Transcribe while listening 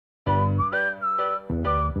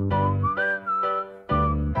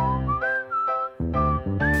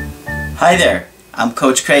Hi there, I'm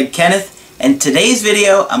Coach Craig Kenneth, and today's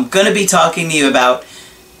video I'm going to be talking to you about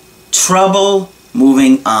trouble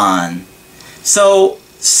moving on. So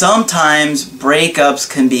sometimes breakups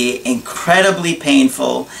can be incredibly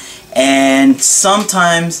painful, and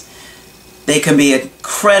sometimes they can be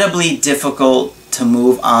incredibly difficult to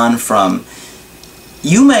move on from.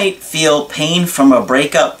 You might feel pain from a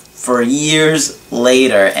breakup for years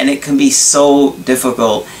later, and it can be so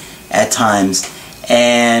difficult at times.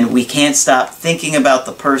 And we can't stop thinking about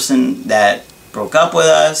the person that broke up with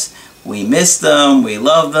us. We miss them, we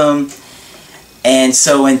love them. And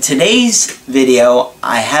so in today's video,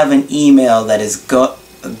 I have an email that is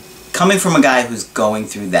coming from a guy who's going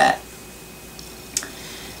through that.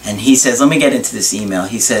 And he says, let me get into this email.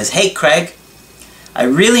 He says, "Hey Craig, I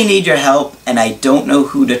really need your help and I don't know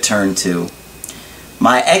who to turn to.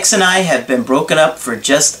 My ex and I have been broken up for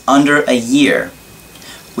just under a year.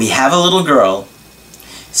 We have a little girl.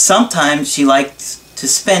 Sometimes she likes to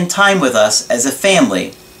spend time with us as a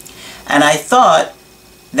family, and I thought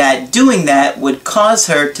that doing that would cause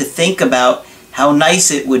her to think about how nice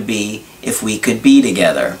it would be if we could be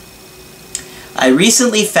together. I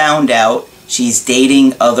recently found out she's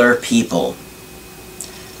dating other people.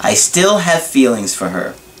 I still have feelings for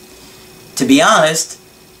her. To be honest,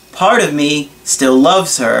 part of me still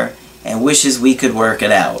loves her and wishes we could work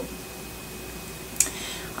it out.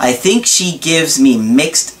 I think she gives me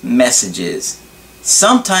mixed messages.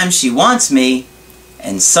 Sometimes she wants me,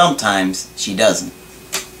 and sometimes she doesn't.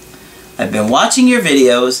 I've been watching your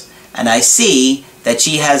videos, and I see that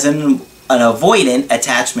she has an avoidant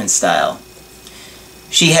attachment style.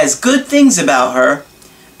 She has good things about her,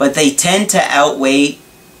 but they tend to outweigh...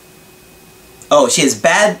 Oh, she has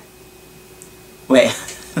bad... Wait,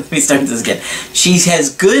 let me start this again. She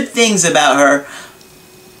has good things about her,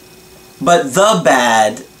 but the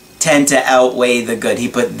bad tend to outweigh the good. He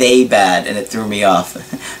put "they bad" and it threw me off.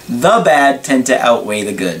 The bad tend to outweigh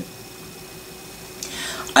the good.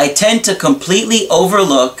 I tend to completely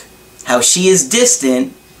overlook how she is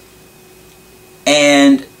distant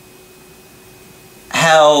and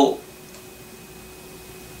how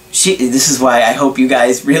she... This is why I hope you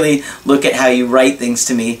guys really look at how you write things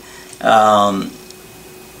to me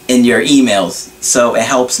in your emails, so it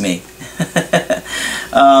helps me.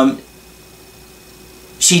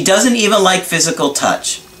 She doesn't even like physical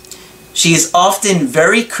touch. She is often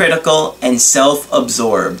very critical and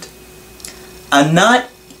self-absorbed. I'm not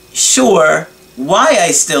sure why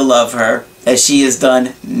I still love her, as she has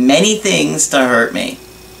done many things to hurt me.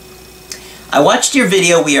 I watched your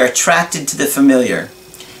video, "We Are Attracted to the Familiar,"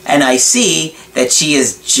 and I see that she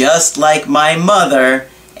is just like my mother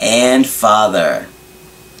and father.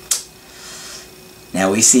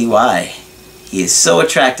 Now we see why he is so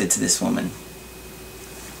attracted to this woman.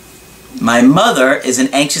 My mother is an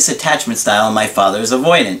anxious attachment style and my father is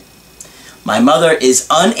avoidant. My mother is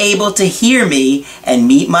unable to hear me and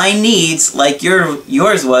meet my needs like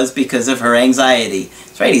yours was because of her anxiety.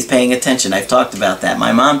 That's right, he's paying attention. I've talked about that.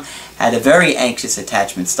 My mom had a very anxious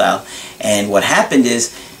attachment style, and what happened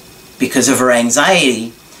is, because of her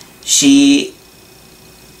anxiety, she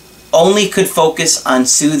only could focus on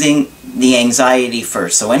soothing the anxiety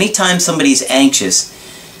first. So anytime somebody's anxious,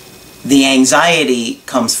 the anxiety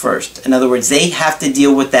comes first. In other words, they have to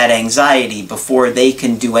deal with that anxiety before they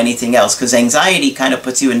can do anything else, because anxiety kind of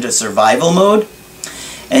puts you into survival mode.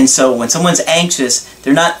 And so when someone's anxious,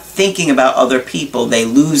 they're not thinking about other people. They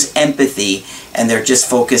lose empathy, and they're just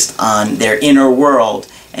focused on their inner world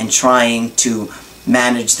and trying to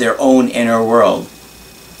manage their own inner world.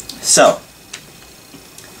 So,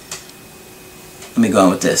 let me go on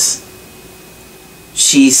with this.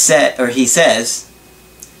 He says,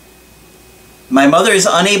 "My mother is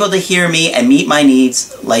unable to hear me and meet my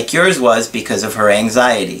needs like yours was because of her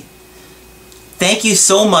anxiety. Thank you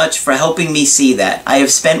so much for helping me see that. I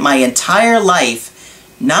have spent my entire life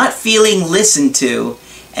not feeling listened to,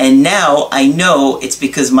 and now I know it's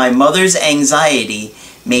because my mother's anxiety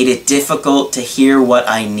made it difficult to hear what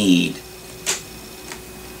I need.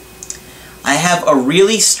 I have a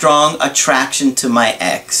really strong attraction to my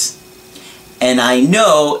ex, and I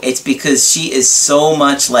know it's because she is so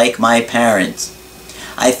much like my parents.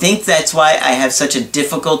 I think that's why I have such a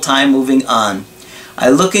difficult time moving on.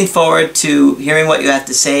 I'm looking forward to hearing what you have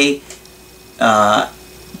to say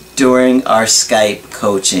during our Skype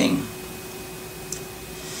coaching."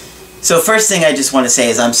 So first thing I just want to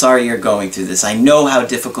say is I'm sorry you're going through this. I know how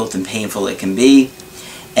difficult and painful it can be,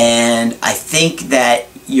 and I think that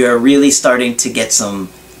you're really starting to get some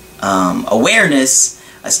awareness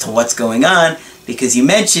as to what's going on, because you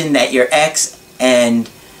mentioned that your ex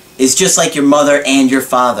is just like your mother and your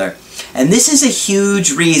father. And this is a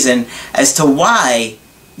huge reason as to why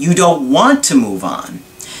you don't want to move on.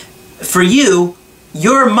 For you,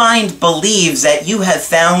 your mind believes that you have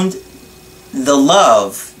found the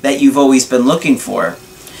love that you've always been looking for,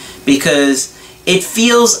 because it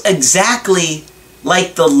feels exactly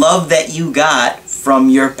like the love that you got from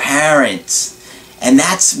your parents. And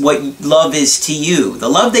that's what love is to you. The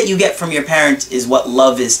love that you get from your parents is what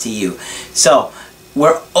love is to you. So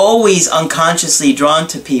we're always unconsciously drawn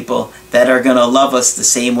to people that are going to love us the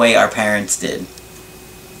same way our parents did.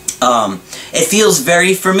 It feels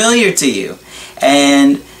very familiar to you.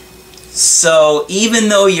 And so even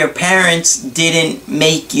though your parents didn't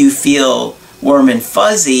make you feel warm and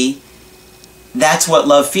fuzzy, that's what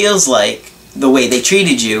love feels like, the way they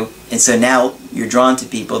treated you. And so now you're drawn to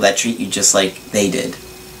people that treat you just like they did.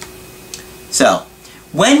 So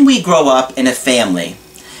when we grow up in a family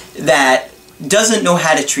that doesn't know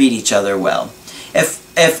how to treat each other well,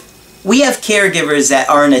 if we have caregivers that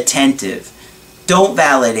aren't attentive, don't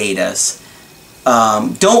validate us,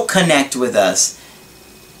 don't connect with us,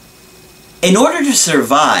 in order to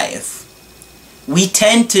survive, we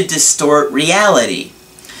tend to distort reality,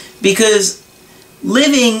 because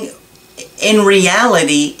living in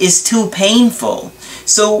reality is too painful.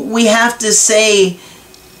 So we have to say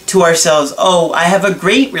to ourselves, oh, I have a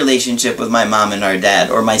great relationship with my mom and our dad,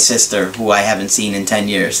 or my sister, who I haven't seen in 10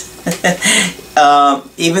 years.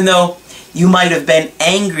 Even though you might have been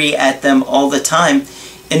angry at them all the time,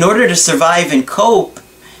 in order to survive and cope,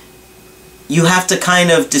 you have to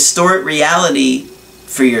kind of distort reality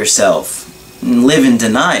for yourself and live in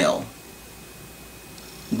denial.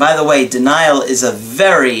 By the way, denial is a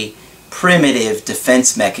very primitive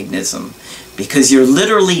defense mechanism, because you're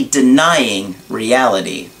literally denying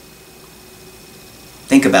reality.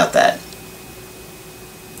 Think about that.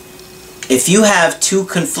 If you have two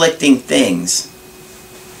conflicting things,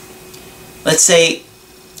 let's say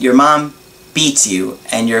your mom beats you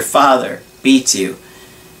and your father beats you.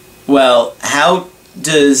 Well, how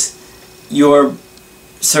does your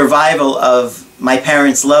survival of my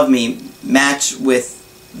parents love me match with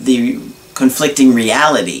the conflicting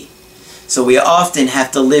reality? So we often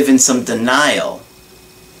have to live in some denial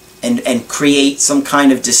and create some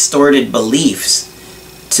kind of distorted beliefs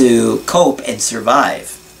to cope and survive.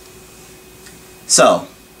 So,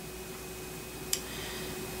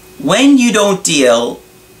 when you don't deal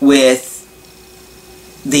with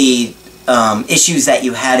the issues that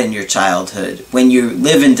you had in your childhood, when you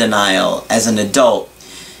live in denial as an adult,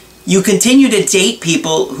 you continue to date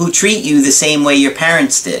people who treat you the same way your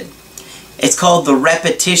parents did. It's called the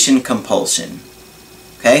repetition compulsion.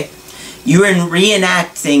 Okay? You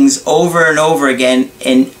reenact things over and over again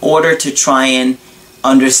in order to try and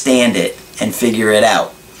understand it and figure it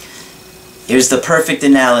out. Here's the perfect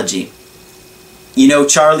analogy. You know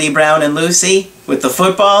Charlie Brown and Lucy with the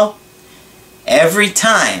football? Every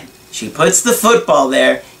time she puts the football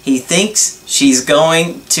there, he thinks she's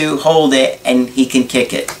going to hold it and he can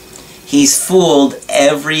kick it. He's fooled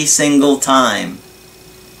every single time.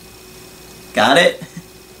 Got it?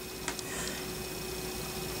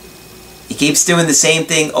 He keeps doing the same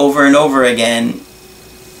thing over and over again,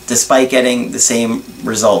 despite getting the same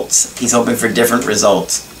results. He's hoping for different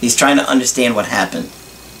results. He's trying to understand what happened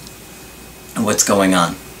and what's going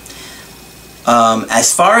on.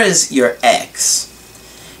 As far as your ex,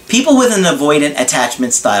 people with an avoidant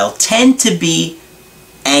attachment style tend to be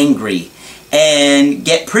angry and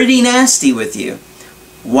get pretty nasty with you.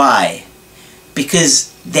 Why? Because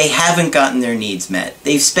they haven't gotten their needs met.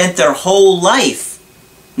 They've spent their whole life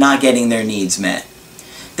not getting their needs met.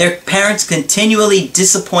 Their parents continually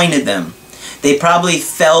disappointed them. They probably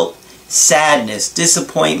felt sadness,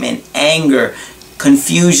 disappointment, anger,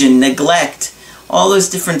 confusion, neglect, all those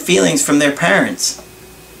different feelings from their parents.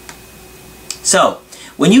 So,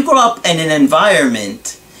 when you grow up in an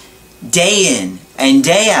environment day in and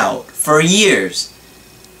day out for years,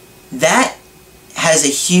 that has a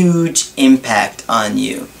huge impact on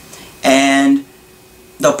you. And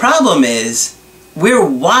the problem is, we're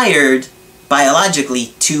wired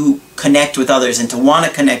biologically to connect with others and to want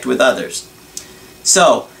to connect with others.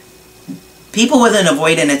 So, people with an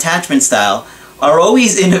avoidant attachment style are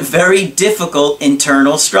always in a very difficult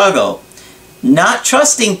internal struggle. Not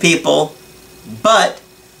trusting people, but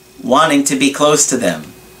wanting to be close to them.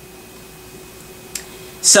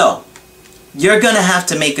 So, you're going to have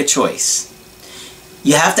to make a choice.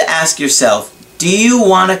 You have to ask yourself, do you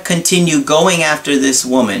want to continue going after this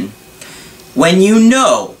woman when you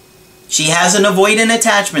know she has an avoidant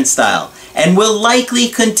attachment style and will likely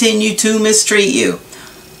continue to mistreat you?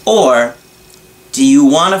 Or do you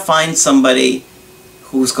want to find somebody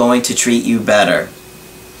who's going to treat you better?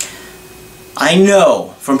 I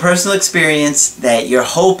know from personal experience that you're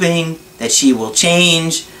hoping that she will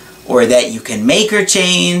change or that you can make her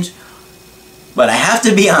change, but I have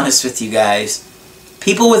to be honest with you guys.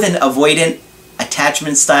 People with an avoidant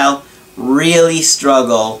attachment style really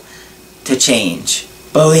struggle to change.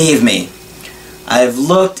 Believe me. I've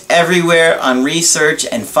looked everywhere on research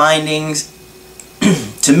and findings.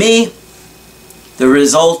 To me, the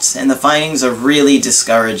results and the findings are really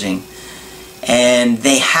discouraging. And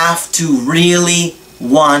they have to really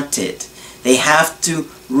want it. They have to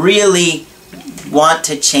really want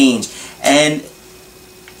to change. And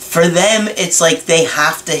for them, it's like they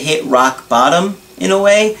have to hit rock bottom in a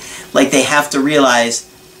way. Like they have to realize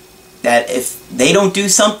that if they don't do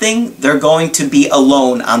something, they're going to be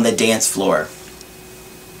alone on the dance floor.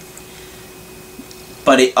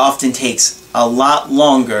 But it often takes a lot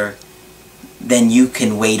longer than you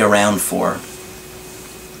can wait around for.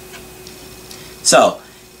 So,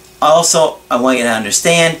 also, I want you to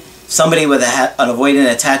understand, somebody with an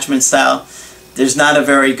avoidant attachment style, there's not a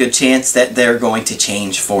very good chance that they're going to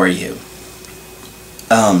change for you.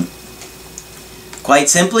 Quite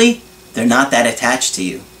simply, they're not that attached to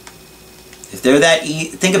you. If they're that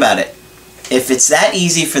think about it. If it's that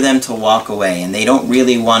easy for them to walk away and they don't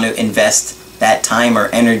really want to invest that time or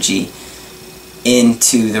energy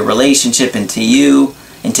into the relationship, into you,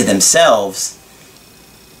 into themselves,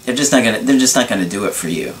 they're just not gonna do it for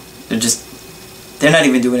you. They're not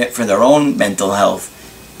even doing it for their own mental health,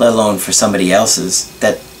 let alone for somebody else's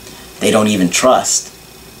that they don't even trust.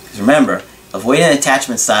 Because remember, avoidant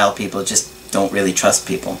attachment style people just don't really trust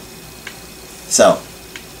people. So,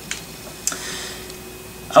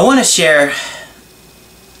 I want to share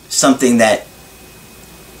something that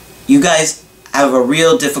you guys have a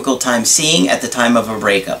real difficult time seeing at the time of a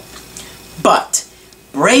breakup. But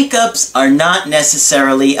breakups are not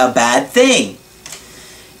necessarily a bad thing.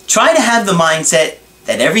 Try to have the mindset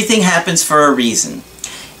that everything happens for a reason.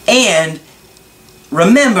 And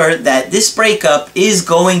remember that this breakup is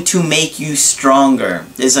going to make you stronger.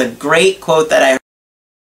 There's a great quote that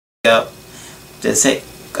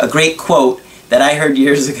I heard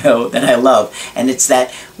years ago that I love, and it's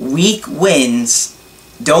that weak winds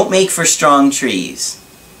don't make for strong trees.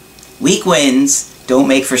 Weak winds don't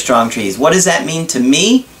make for strong trees. What does that mean to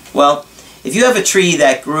me? Well, if you have a tree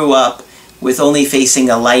that grew up with only facing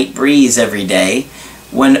a light breeze every day,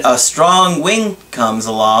 when a strong wind comes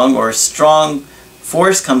along or a strong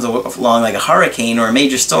force comes along like a hurricane or a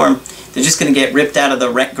major storm, they're just going to get ripped out of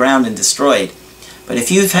the ground and destroyed. But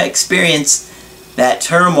if you've experienced that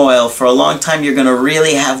turmoil for a long time, you're going to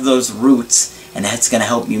really have those roots, and that's going to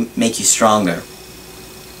help you make you stronger.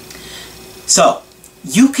 So,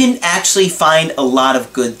 you can actually find a lot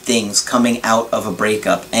of good things coming out of a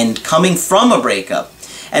breakup and coming from a breakup.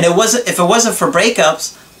 And if it wasn't for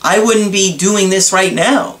breakups, I wouldn't be doing this right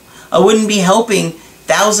now. I wouldn't be helping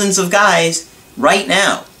thousands of guys right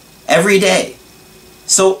now, every day.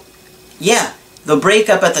 So, yeah, the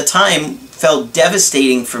breakup at the time felt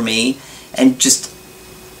devastating for me, and just,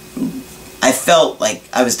 I felt like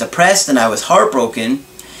I was depressed and I was heartbroken.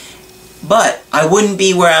 But I wouldn't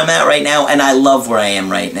be where I'm at right now, and I love where I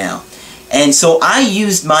am right now. And so I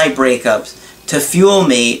used my breakups to fuel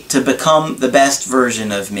me to become the best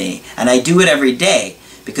version of me. And I do it every day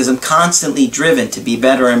because I'm constantly driven to be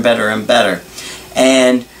better and better and better.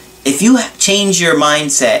 And if you change your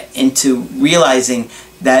mindset into realizing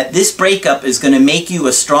that this breakup is going to make you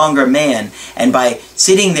a stronger man, and by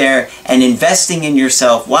sitting there and investing in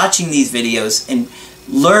yourself, watching these videos and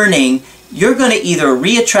learning, you're going to either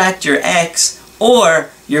reattract your ex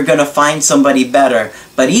or you're going to find somebody better.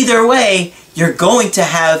 But either way, you're going to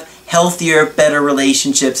have healthier, better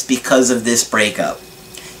relationships because of this breakup.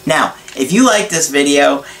 Now, if you like this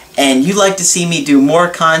video and you'd like to see me do more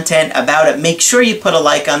content about it, make sure you put a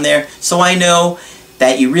like on there so I know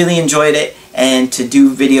that you really enjoyed it, and to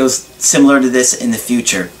do videos similar to this in the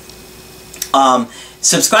future.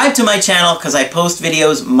 Subscribe to my channel because I post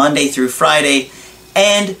videos Monday through Friday.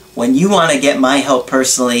 And when you want to get my help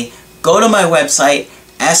personally, go to my website,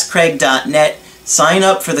 askcraig.net, sign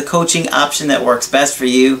up for the coaching option that works best for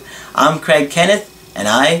you. I'm Craig Kenneth, and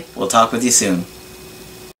I will talk with you soon.